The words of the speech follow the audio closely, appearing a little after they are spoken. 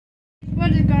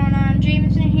What is going on?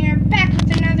 Jameson here, back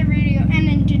with another video, and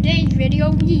in today's video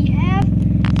we have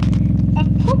a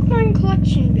Pokemon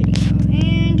collection video,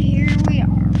 and here we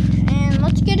are. And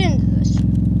let's get into this.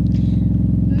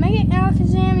 Mega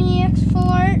Alakazam EX Full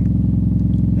Art,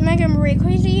 Mega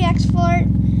Rayquaza EX Full Art,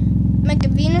 Mega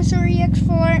Venusaur EX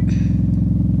Full Art,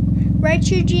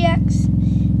 Raichu GX,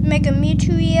 Mega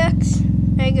Mewtwo EX,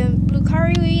 Mega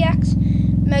Lucario EX,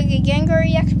 Mega Gengar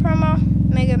EX promo,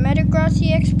 Mega Metagross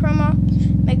EX promo,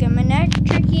 Mega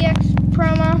Manectric EX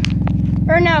promo,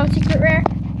 or no, secret rare,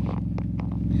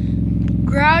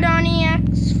 Groudon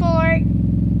EX Full Art,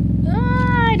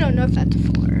 I don't know if that's a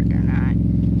Full Art or not,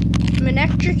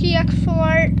 Manectric EX Full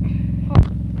Art,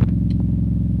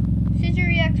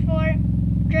 Scizor EX Full Art,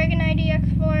 Dragonite EX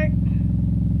Full Art,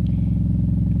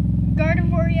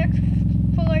 Gardevoir EX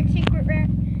Full Art secret rare,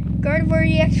 Gardevoir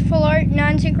EX Full Art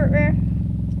non-secret rare,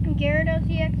 Gyarados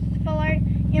EX Full Art,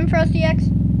 Ampharos EX,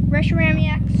 Reshiram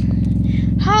EX,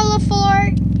 Holo Full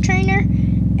Art Trainer,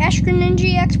 Ashgram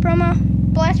Ninja EX promo,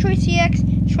 Blastoise EX,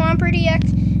 Swampert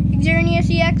EX, Xerneas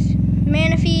EX,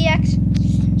 Manaphy EX,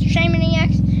 Shaymin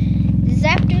EX,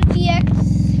 Zapdos EX,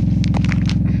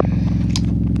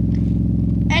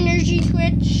 Energy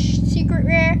Switch secret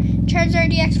rare,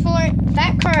 Charizard EX Full Art.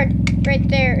 That card right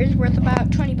there is worth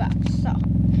about $20, so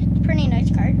it's a pretty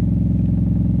nice card.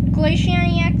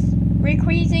 Glaceon EX,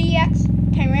 Rayquaza EX,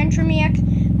 Tyrantrum EX,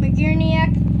 Magearna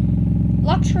EX,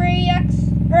 Luxray EX,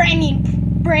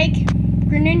 Break,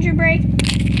 Greninja Break,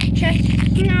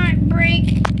 Chestnut Break,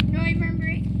 Noivern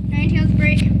Break, Ninetales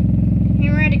Break,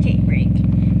 Eradicate Break.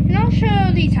 And I'll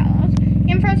show these hollows.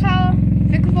 Ampharos Hollow,